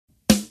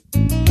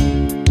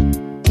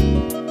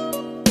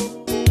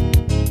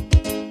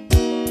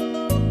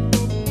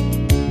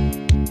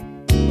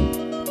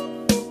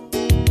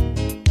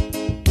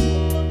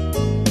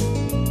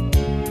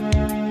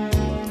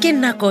ke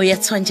nako ya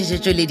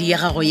tshwantšhetšetšoledi ya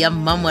gago ya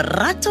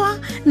mmamoratwa,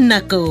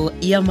 nako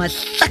ya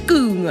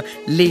mahlakong.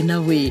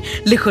 Lena we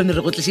le kgone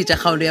re go tlišetša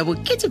kgaolo ya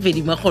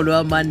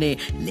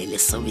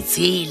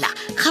bo-2016.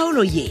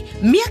 Kgaolo ye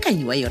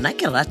meakanyi wa yona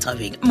ke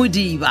Rethabile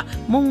Modiba,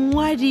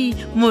 mongwadi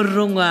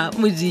morongwa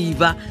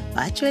Modiba,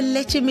 ba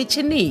tšweletše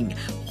metšhineng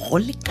go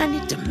lekane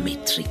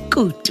Dimitri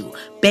Kutu,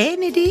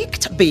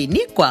 Benedict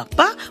Beni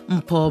Kwapa,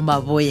 Mpho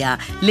Maboya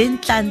le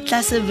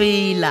Ntlantla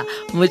Sebela,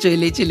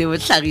 motšweletši le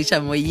bohlagiša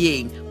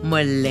moyeng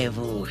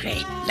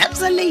Moleboge.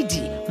 Labza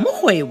Lady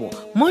Mokgwebo,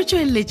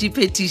 motšweletši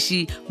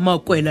phetiši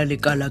Makwela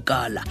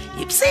Lekalakala.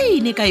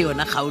 Ipsene ka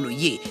yona kgaolo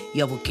ye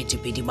ya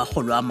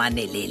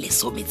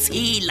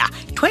bo-2016,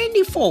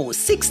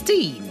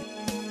 2416.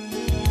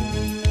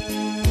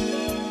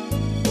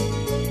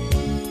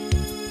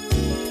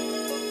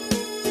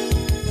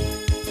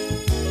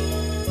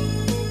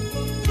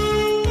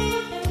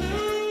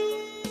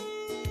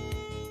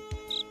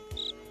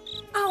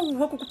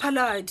 wa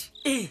kokophaladi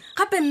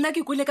gape nna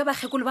ke kwele ka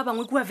bagekolo ba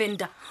bangwe kua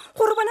venda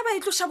gore bona ba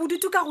itlosha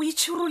bodutu ka go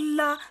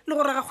itšhirolla le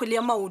go raga kgwele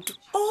ya maoto.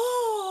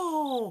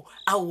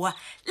 Aowa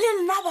le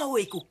nna ba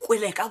we ke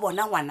kwele ka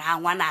bona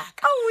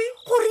ngwanaka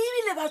gore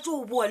ebile ba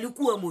tso boa le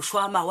kua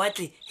mošwa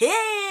mawatle he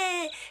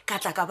ka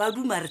tla ka ba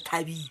duma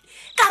Rethabile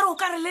ka re o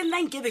ka re le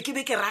nna nkebe ke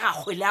be ke raga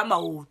kgwele ya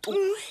maoto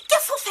ke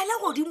fofele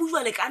godimo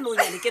jwale ka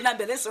nonyane ke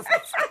namele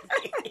sefofane.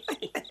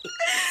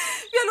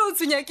 bjale o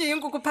tsenya ke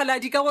eng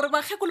kokophaladi ka gore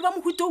bagekolo ba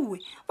mohutouwe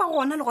ba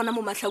gona le gona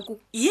mo mahlakong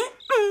ye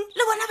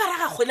le bona ba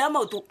raga kgwele ya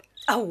maoto.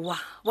 Aowa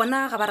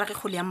bona ga ba rage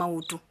kgwele ya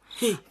maoto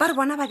ba re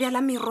bona ba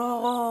bjala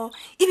merogo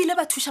ebile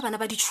ba thuša bana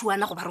ba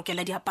ditšhuana go ba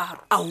rokela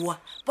diaparo. Aowa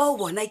ba o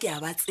bona ke a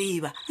ba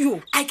tseba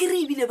a ke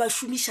re ebile ba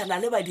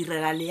šomišana le ba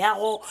direla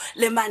leago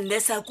le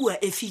mannesa kua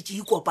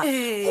FG ikopa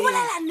go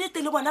bolela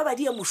nnete le bona ba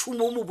dia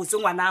mošomo o mobotse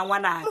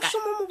ngwanaka.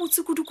 Mošomo o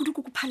mobotse kudu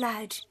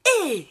kokophaladi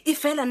e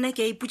fela nna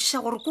ke a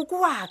ipotšiša gore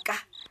koko wa ka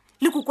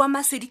le koko wa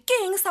Masedi ke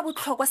eng sa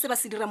botlhokwa se ba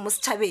se dirang mo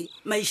setšhabeng.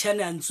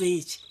 Maišane a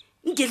ntswetše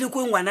nke le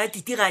kwe ngwana a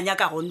titiganya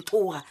ka go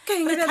nthoga.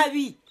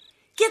 Rethabile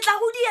ke tla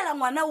go diela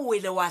ngwana o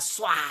wele wa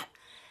swaba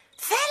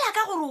fela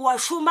ka gore wa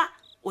šoma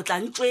o tla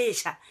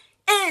ntsweša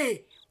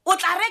o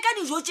tla reka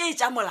dijo tše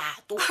tša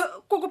molato.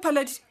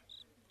 kokophaladi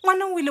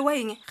ngwana o wele wa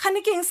eng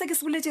gane ke eng se ke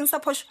se boletseng sa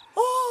phošo.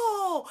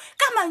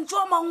 Ka mantšu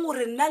a mangwe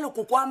gore nna le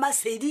koko wa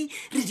Masedi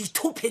re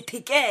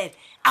dithopetekele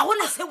a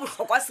gona se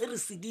bohlokwa se re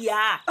se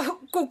diang.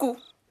 Koko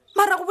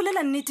mara go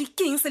bolela nnete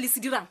ke eng se le se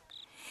dirang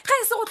ga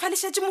e se go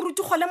tlhališetše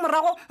moruti kgole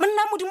morago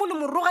monna modimo le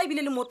moroga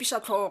ebile le moopiša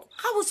tlhogo.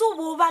 Ga botse o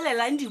bo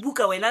balelang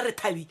dibuka wena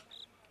Rethabile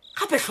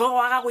gape tlhogo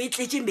wa gago e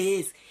tletše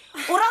mese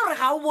o ra gore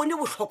ga o bone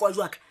bohlokwa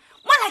jwaka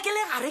mola ke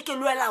le gare ke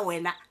lwela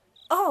wena.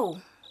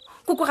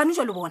 Koko gane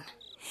jwa le bona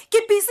ke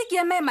pise ke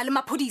emaema le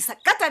maphodisa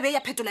ka tabe ya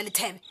phetola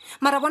Lethebe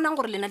mara bonang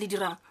gore lena le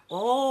dirang.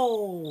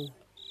 O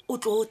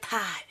tlo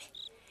thabe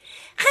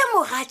ge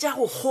mogatša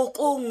go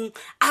kgokong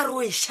a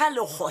rweša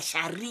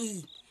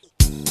lekgošaring.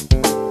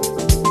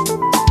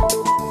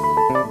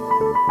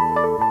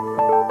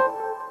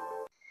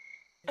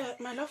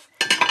 My love.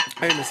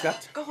 Hey, Miss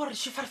Cat. Ka gore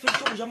shifarfele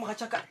go ja moga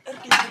tšaka re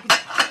ke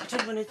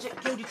tšhelwane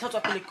ke o di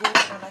tlhatswa pele ko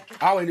balake.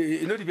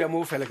 E no di bia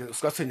mo fela ke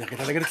ska tshwenya ke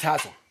tla ke di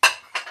tlhatswa.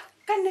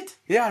 Ka nnete?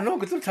 Yeah, no,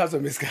 ke tlo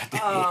tlhatswa Miss Cat.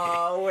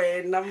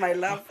 Wena my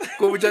love.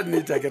 Go botša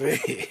nnete ke re.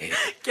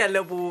 Ke a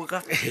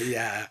leboga.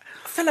 Yeah.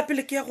 Fela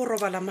pele ke ya go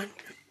robala man.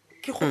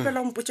 Ke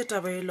gopela mpotše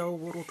taba e la o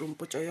boroto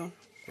mpotša yona.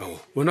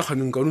 Bona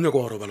kganeng ka none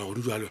go robala go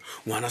dujalo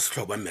ngwana se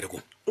tlhoba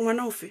mmereko.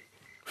 Ngwana o fe?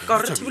 Ka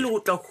re tibile go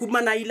tla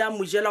humana ile a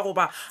Mojela go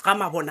ba ga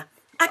mabona.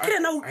 A ke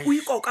rena o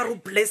iko ka ro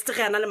blessed ge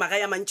ana le maga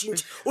ya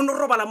mantšintši o no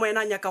robala mo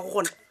ena nyaka go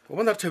gona. O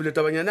bona Rethabile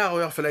tabanyana go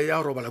ya fela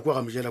ya robala kwa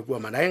ga Mojela kwa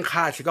mana eng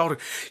khahle ka gore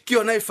ke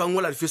yona e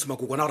fangola Alfios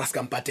Mokokona gore a se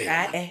ka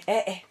mpatela.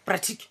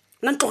 Pratik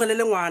nna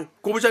ntlogelele ngwana.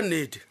 Go botša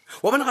nnete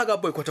wa bona ga ka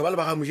boycott ba le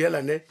ba ga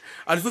Mojela ne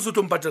Alfios o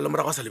tlo mpatela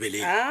morago sa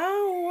lebeleng.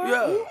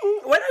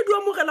 Wena di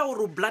amogela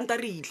gore o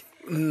blantarile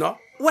no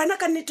wena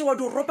ka nnete wa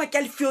di ropa ke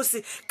Alfios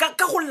ka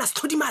go lla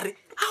setlhodi mare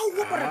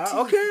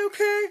okay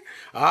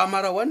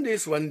mara one day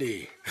is one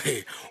day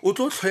o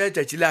tlo tlhoya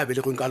tšatši le a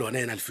belegong ka lona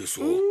ena Alfios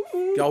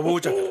ke a go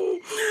botša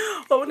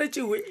wa bona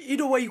tšewe e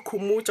do wa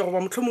ikhomotša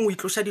goba motlho mongwe o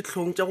itloša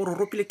ditlhong tša gore o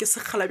ropile ke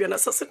sekgala bjana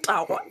sa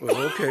setagwa.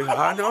 Okay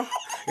no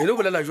e no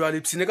bolela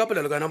jwale psine ka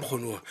polelo ka na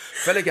mokgono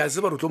fela ke a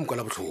tseba re tlo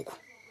mokwala botlhoko.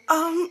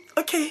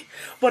 Okay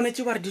bona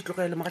tše ba re di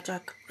tlogele moga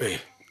tšaka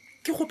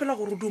ke gopela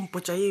gore o di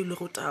mpotša e le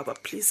go taba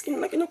please ke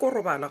nna ke nyako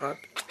robala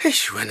gape.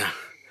 Wena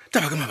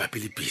taba ka mabapi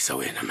le Bisa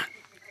wena man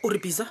o re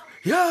Bisa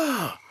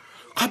ya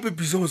gape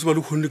Bisa go tseba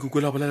le kgonne ke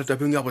kwela bolela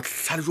tabeng ya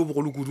botlhale jo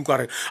bogolo kudu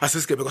ka re a se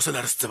sekebe ka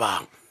sona re se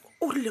tsebang.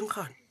 o rileng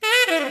gane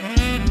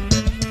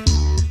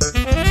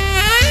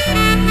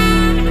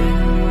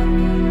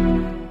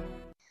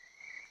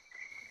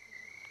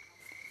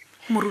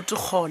moruti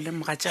kgole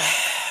mogatša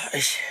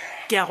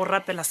ke a go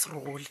rapela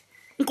serogole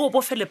nko o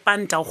bofele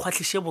panta o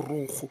kgwatlhiše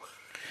borogo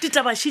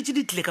ditaba šitše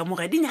di tlile ka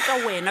moga di nyaka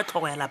wena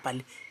tlhogo ya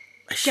lapale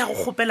ke a go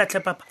kgopela tle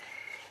papa.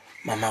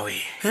 Mama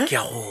we ke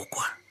a go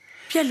kwa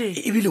bjale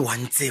ebile wa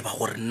ntseba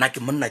gore nna ke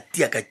monna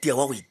tia ka tia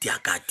wa go itia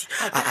kati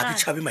a ke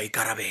tšhabe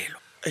maikarabelo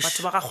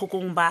batho ba ga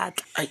kgokong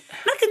batla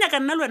nna ke nyaka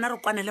nna le wena re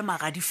kwane le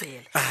magadi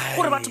fela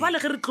gore batho ba le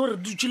ge re tlo re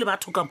dutse le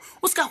batho kamo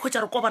o se ka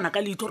kgwetsa re kobana ka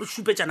leitho re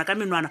šupetsana ka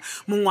menwana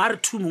mongwe a re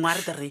 2 mongwe a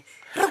re 3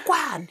 re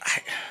kwane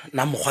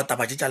nna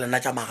mokgwatabatše tša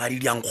lena tša magadi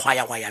di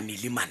yankgwaya gwa ya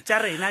melemane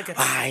tša rena ke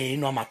ai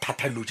nwa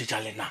mathata lotše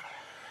tša lena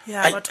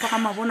ya batho ba ga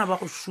mabona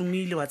ba go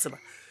šomile wa tseba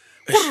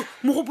gore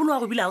mogopolo wa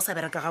go bile a o sa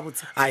bereka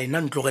gabotse ai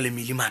nna ntlogele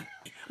melemane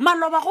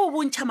maloba go o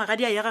bontšha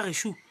magadi a ya ga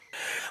gešo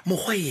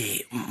mokgwa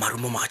ye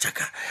marumo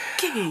magatšaka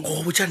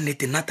go botša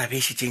nnete nna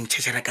tabešitšeng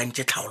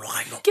tšhetšharakantše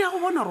tlhaologanyo ke ya go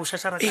bona gore o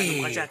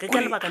šašarakane jaaka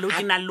ka lebaka leo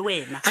ke nang le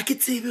wena a ke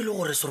tsebe le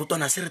gore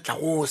serotwana se re tla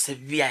go se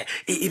bea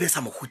e be sa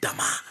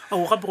mohutamang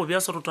ao gape go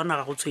bea serotwana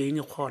ga go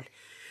tshwenye kgole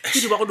ke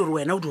di ba go dore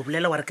wena o di o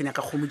bolela wa re ke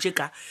nyaka kgomotse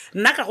ka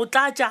nna ka go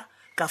tlatša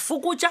ka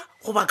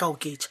fokotša go ba ka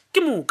oketša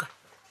ke moka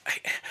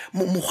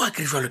mokgwa a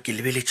kere jalo ke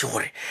lebeletše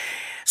gore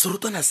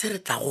serotwana se re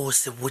tla go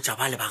se botša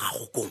ba le ba ga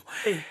gokong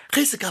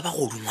ge se ka ba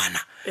go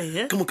dungwana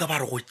ke moka ba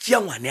re go tšea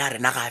ngwane ya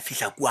rena ga a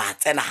fihla kua a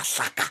tsena a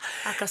hlaka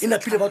e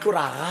napile ba tlo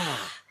raga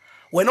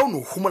wena o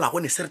ne o humola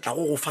gone se re tla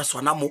go fa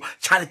sona mo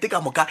tšhalete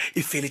ka moka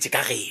e feletše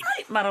ka geno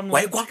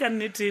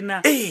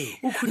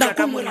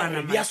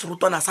bea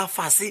serotwana sa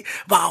fase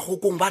ba ga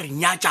gokong ba re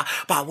nyatša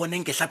ba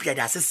boneng ke hlapjadi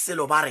a se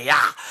selo ba re ya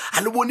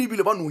a le bone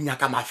ebile ba ne o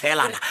nyaka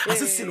mafelana a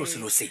se selo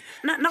se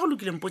na go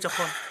lokile mpotsa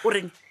kgona o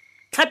reng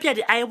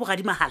tlhapjadi a ye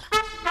bogadi mahala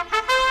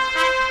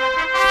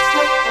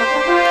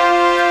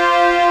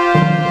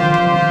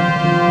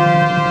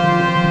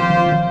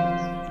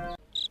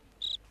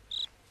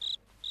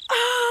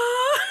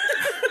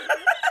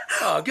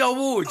ke a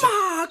botsa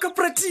ka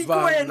pratiki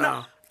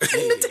wena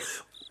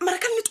mara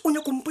ka nnete o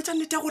nyako mpotsa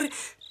nnete ya gore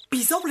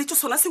bisa o boletse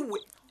sola sewe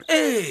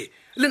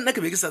le nna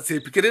ke be ke sa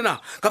tshepe ke rena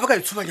ka ba ka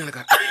itshubanyana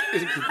ka e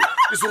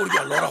se gore ke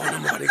a lora gona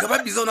mogane ka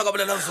ba bisa o na ka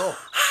bolela so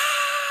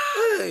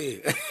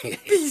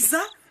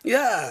bisa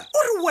ya o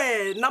re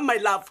wena my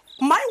love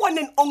my one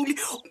and only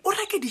o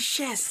reke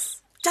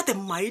di-shares tša the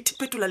mighty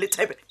petola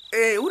Lethebe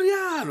o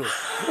rialo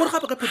o re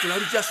gape ka phetola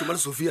di tša šoma le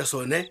Sophia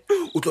sone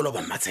o tlo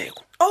loba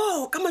mmatsheko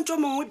ka mantse o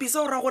mongwe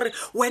bisa o ra gore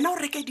wena o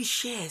reke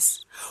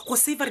di-shares go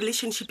save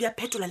relationship ya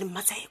phetola le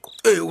mmatsheko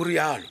o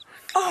rialo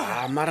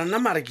mara nna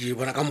mare ke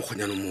bona ka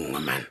mokgonyano mongwe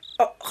man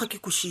ga ke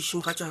kwešiše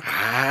moga jaaka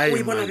o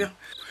e bona bjang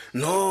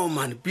no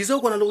man bisa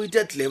o kona le go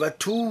itea tleba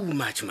too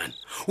much man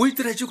o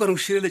itiretše kwane o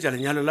šireletša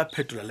lenyalo la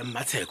phetola le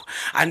mmatsheko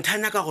a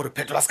nthanya ka gore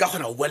phetola se ka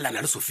kgona go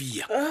boelelana le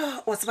Sophia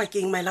wa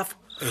tsebakeng my love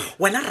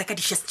wena reka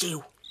di-shares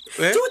tšeo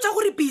tšeo tša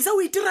gore bisa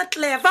o itira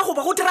tleva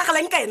goba go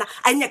diragalang ka ena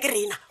a nyake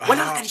rena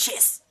wena reka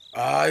di-shares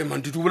ai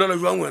man dite o bolela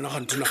jwang wena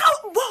gantena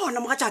bona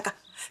moga jaaka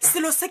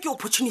selo se ke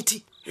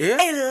opportunity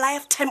a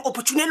lifetime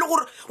opportunity le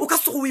gore o ka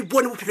se go e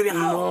bone bophelo bja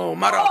gago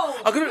mara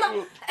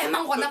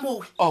emang gona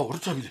mowe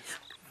Rethabile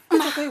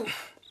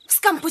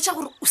skampotša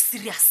gore o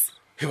serious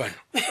bana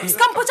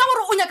skampotša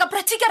gore o nyaka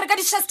pratica reka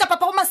di-shares tša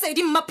papa go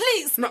masedi mma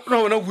please na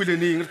wena o buile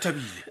neng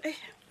Rethabile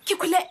ke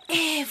kwele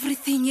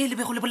everything e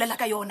lebego le bolela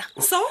ka yona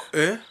so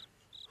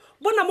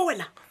bona mo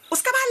wena o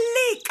se ka ba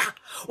leka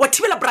wa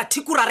thibela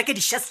pratic gore a reke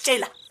di-shares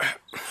tšela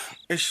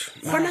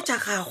gona tša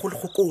gago le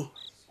kgokong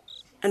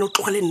ane o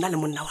tlogele nna le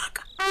monna wa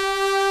ka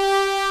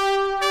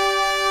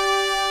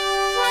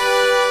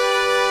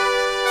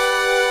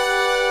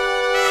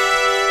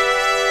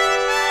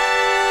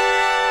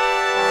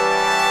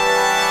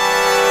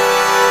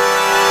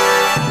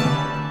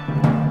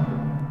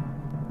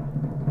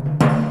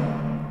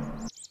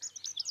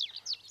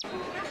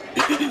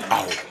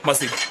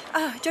Masedi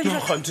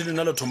gantse le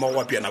nna le thoma go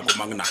apea nako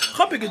mang na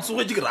gape ke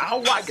tsogetse ke re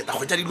awa ke ta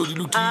go tša dilo di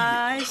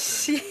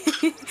lokile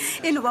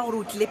e no ba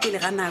gore o tlile pele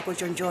ga nako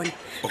john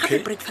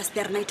gape breakfast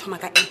ya rena e thoma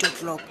ka 8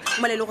 o'clock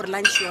mo le gore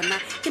lunch yona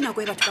ke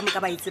nako e batho ka moka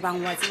ba itsebang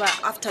wa tseba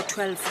after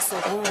 12 so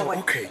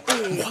moga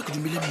ke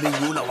dumile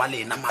mmeng yola wa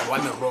lena mare wa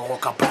merogo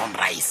ka brown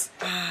rice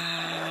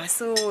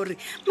sorry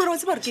mara wa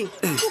tseba re keng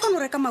o ka no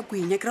reka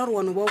makwinya ke ra gore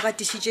wane ba o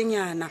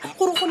gatišitšenyana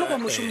gore o kgone go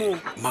mošomong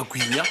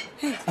makwinya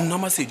nna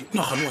Masedi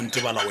nagane wa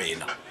ntebala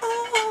wena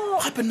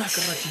gape nna ke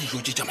rate dijo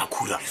tše tša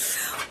makhura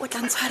o tla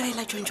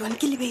ntshwarela john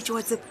ke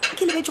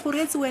lebetse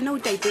gore etse wena o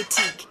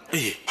diabetic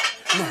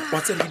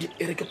wa tsere di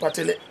ere ke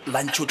patele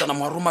lunch o tana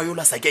moaroma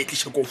yola sa ke a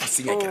itliša ko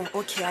officing ya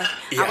okay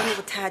a bone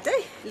bothata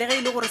le ge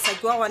e le gore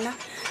saki wa gona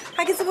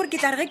ga ke tse gore ke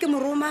tla re ge ke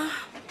moroma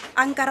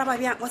a nkaraba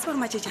bjang wa tse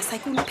gore matšetša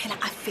saki o no phela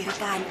a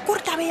ferekane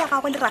kore tabe ya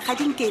gagwe le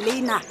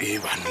ragadinkelena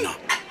banna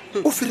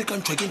o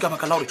ferekantšhwa ke ka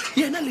baka la gore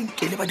yena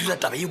lenkele ba dira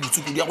taba ye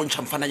botsekudu ya go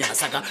ntšha mfananyana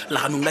sa ka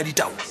laganong la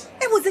ditao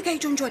e botse kae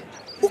john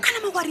o kana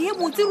magware ye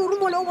botse ruri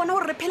mole o bona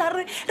gore re phela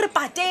re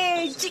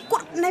patetše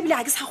kore nna ebile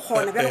ga ke sa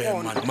kgona bjale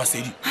gona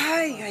Masedi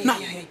na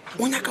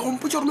o nyaka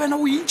gompotsa gore le wena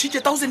o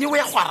intšhitše 1000 eo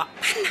ya gwara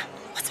banna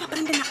wa tseba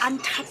brandena a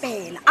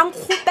nthapela a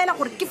nkgopela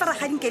gore ke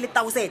feragadinkele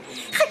 1000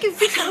 ge ke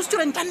fitlha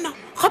restaurant a nna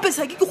gape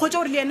sa ke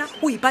kgwetsa gore le yena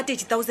o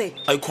ipatetše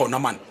 1000 a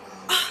ikgona man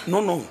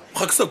no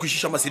ga ke sa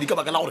kwešiša Masedi ka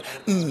baka la gore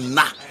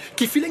nna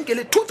ke fileng ke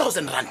le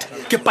 2000 rand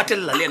ke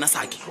patelela le ena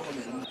sake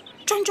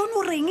john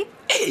o reng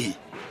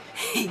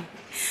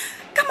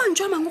ka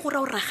mantso a mangwe gore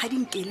o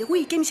ragadinkele go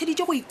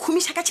ikemišeditše go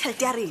ikhumiša ka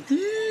tšhelete ya rena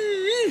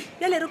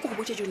bjale re ko go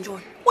botse jon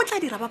jone o tla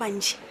dira ba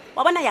bantšhi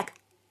wa bona yaka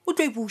o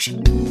tlo e buša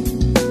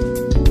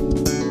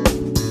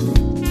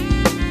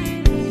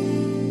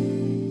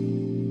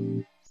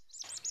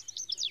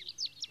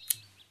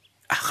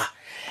aga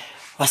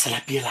wa se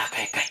lapiela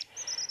kae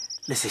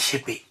le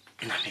sešepe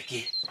ke name ke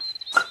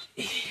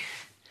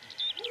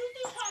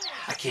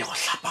a ke go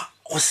hlapa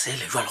go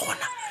sele jwa le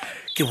gona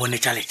ke bone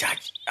tša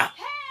letšatši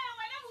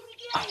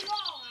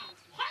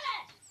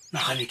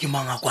nagane ke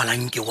mang a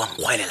kwalang ke wa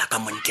nkgwelela ka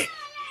montle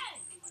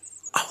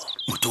ao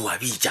motho wa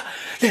bitša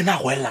le ena a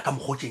go elela ka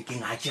mogotseng ke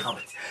ngatše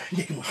gabotse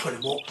nke ke motlhole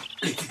mo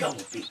letsi ka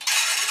mopeng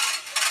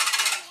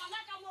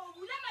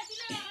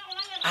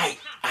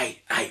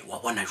ai wa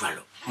bona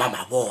jalo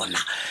mama bona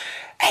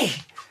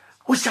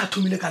o se a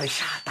thomile ka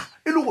lešata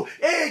e le go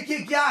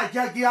ke a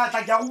tla ke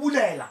a go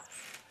bulela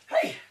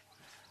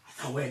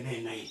a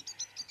wenena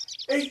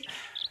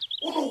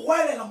o no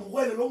gwelela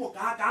mogwelelo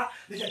mokaka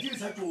letšatši le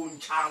sa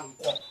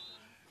tšontšhanko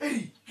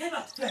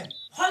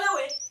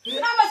golewe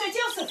a matšatši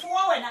o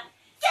sefoa wena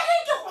ke ge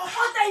ke go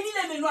gota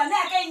ebile menwane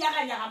ya ka e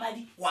nyaganyaga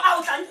madi a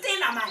o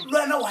tlantena mane le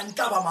wena wa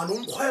ntaba mane o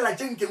nkgwelela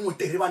tše nkeng o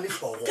terebane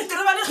tlhogo ke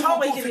terebane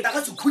tlhogo e feta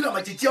ka sekhula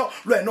matšatši ao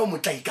le wena o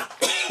motlaika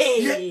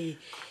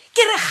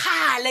ke re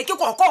gale ke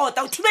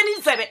kokota o thibene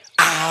ditsebe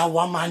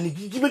awa mane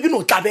ke be ke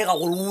no tlabega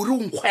gore ore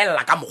o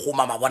nkgwelela ka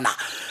mogoma mabona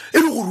e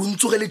le gore o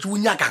ntsogeletse o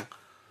nyakang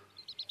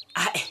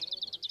ae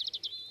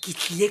ke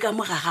tlile ka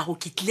mogagago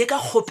ke tlile ka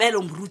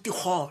kgopelo moruti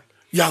kgolo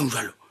yang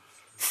jalo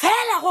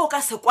fela go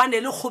ka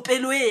sekwane le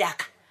kgopelo e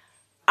yaka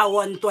a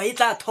wantwa e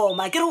tla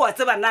thoma ke re wa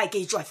tseba na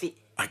ke etswa fe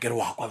a ke re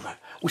wa kwa jalo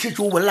o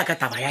šetse o bolela ka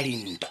taba ya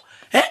dintwa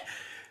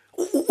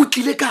o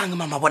tlile kang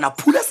mama bona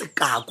phula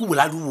sekaku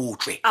bola di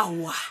botswe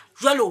awa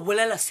jalo o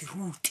bolela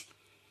seruti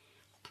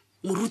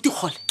moruti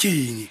kgole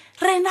keng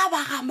rena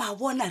ba ga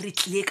mabona re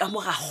tlile ka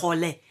moga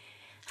kgole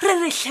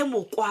re hle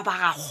mokwa ba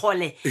ga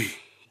kgole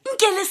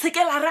nke le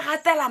seke la re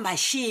gatela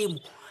mašemo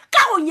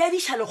ka go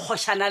nyadiša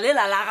lekgošana le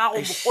la gago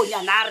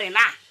bokonyana a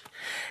rena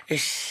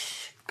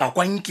ka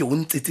kwa nke o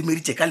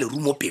ntsetsemeditše ka leru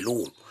mo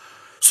pelong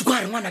seko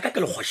a re ngwana ka ke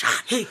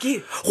lekgošana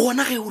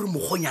gona ge o re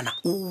mogonyana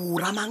o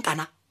ramang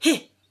kana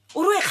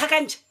o re o e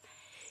kgakantšha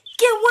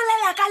ke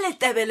bolela ka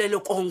Lethebele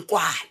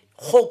lekonkwane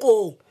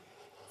kgokong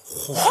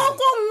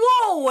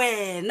wo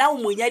wena o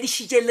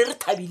monyadišitše le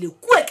Rethabile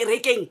kua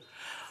kerekeng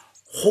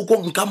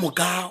kgokong ka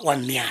moka wa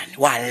mmeane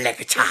wa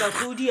leketšhaaga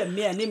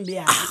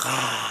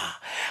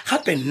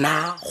gape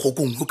nna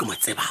kgokong yo ke mo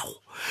tsebago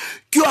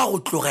ke wa go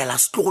tlogela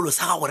setlogolo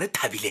sa gago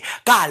Rethabile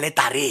ka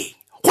letareng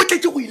go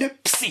tletse go ile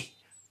psi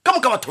ka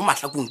moka batho ba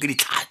mahlakong ke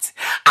ditlhatse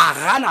a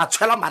gana a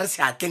tshwela mare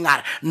seatleng a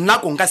re nna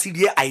konka se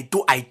die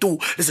aito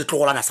le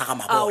setlogolana sa ga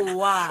mabona a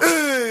wa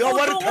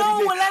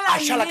Rethabile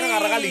a šala ka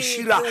gare ga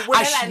lešira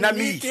a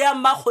šinamile ya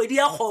mmagwedi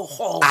ya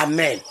kgokgo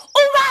amen o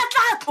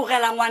batla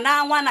tlogela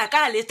ngwana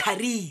ka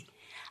letharing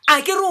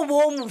a ke re o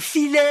bo mo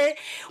file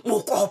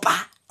mokopa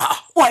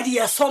wa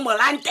dia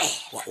somolante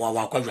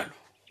wa kwa jalo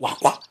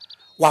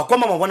wa kwa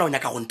mama bona o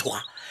nyaka go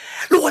nthoga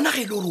le gona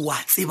ge e le gore wa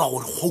tseba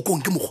gore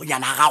kgokong ke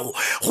mogonyana a gago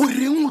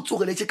goreng o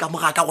tsogeletse ka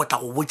moga ka go tla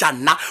go botsa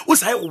nna o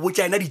sa ye go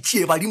botsa ena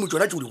ditšhie badimo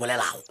tsona tse o di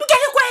bolelago nke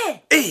le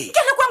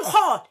kweng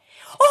kgone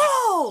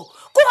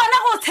ko gona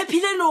go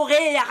tshepile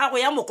noge ya gago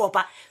ya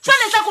mokopa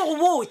jale tla ko go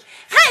botse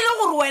ga e le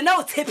gore wena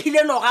o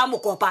tshepile noga ya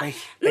mokopa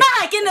nna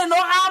ga ke ne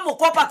noga ya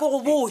mokopa ko go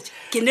botse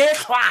ke ne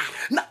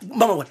tlhwana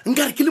mama bona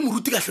nkare ke le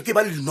moruti ka hloke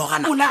ba le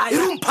dinogana e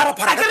re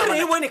mpharapara ke re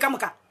e bone ka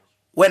moka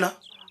wena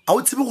a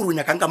o tsebe gore o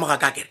nyakang ka moga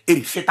ka kere e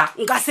re feta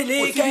nka se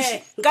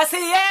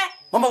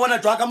ye mama bona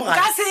tswa ka moga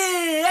nka se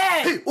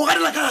ye o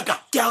garela ka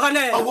ke a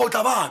ganela o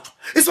tla batho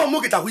e se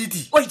mo ke tla go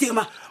iti o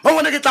itima mama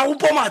bona ke tla go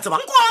pomatse ba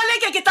nkole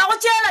ke tla go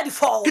tšela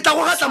difo ke tla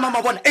go gatla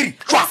mama bona e re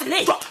tswa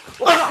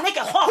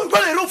ba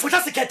le ro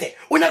futla sekete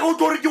o nyaka o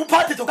tlo re ke o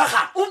phatsetso ka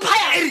ga o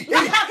phaya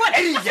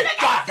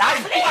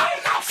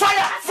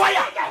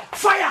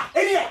fire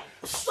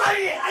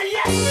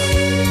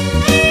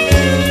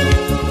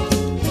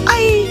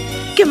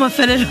ke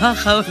mafelelo a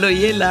kgaolo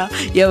yela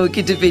ya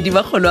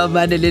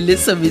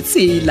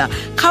o2,413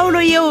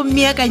 kgaolo yeo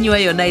mmeakanyi wa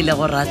yona e le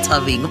go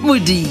Rethabile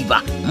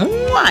Modiba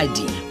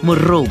mongwadi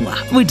morongwa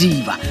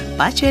Modiba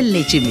ba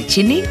tšweletše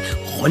metšhineng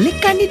go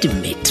lekane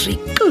Dimitri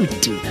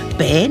Kutu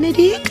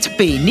Benedict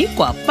Beny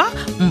Kwapa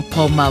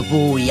Mpho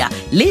Maboya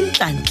le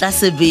Ntlantla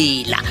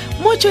Sebela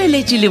mo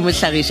tšweletše le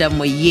mohlagiša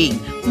moyeng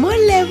mo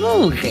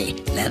Leboge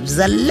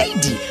Labza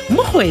Lady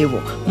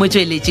Mokgwebo mo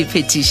tšweletše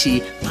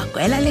phetiši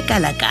Makwela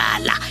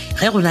Lekalakala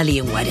ge go na le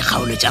yengwe wa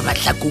dikgaolo tša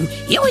mahlakong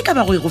yeo e ka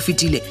bago e go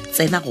fetile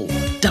tsena go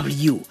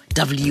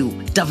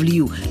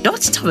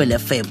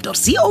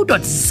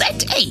www.thobelfm.co.za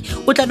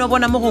o tla no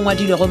bona mo go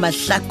ngwadilego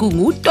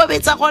mahlakong o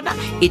tobetsa gona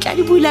e tla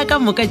di bula ka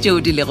moka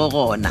tšeo di lego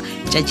gona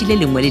tšatši le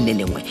lengwe le le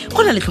lengwe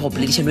go na le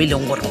tlhogopoledišano e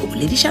leng gore go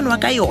boledišanwa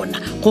ka yona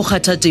go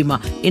kgatha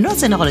tema e no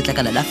tsena go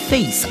letlakala la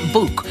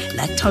Facebook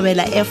la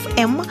Thobela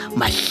FM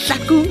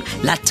mahlakong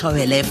la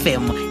Thobela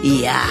FM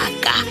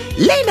yaka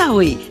le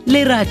nawe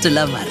lerato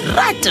la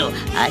marato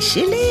a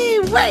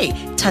šelewe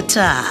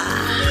thata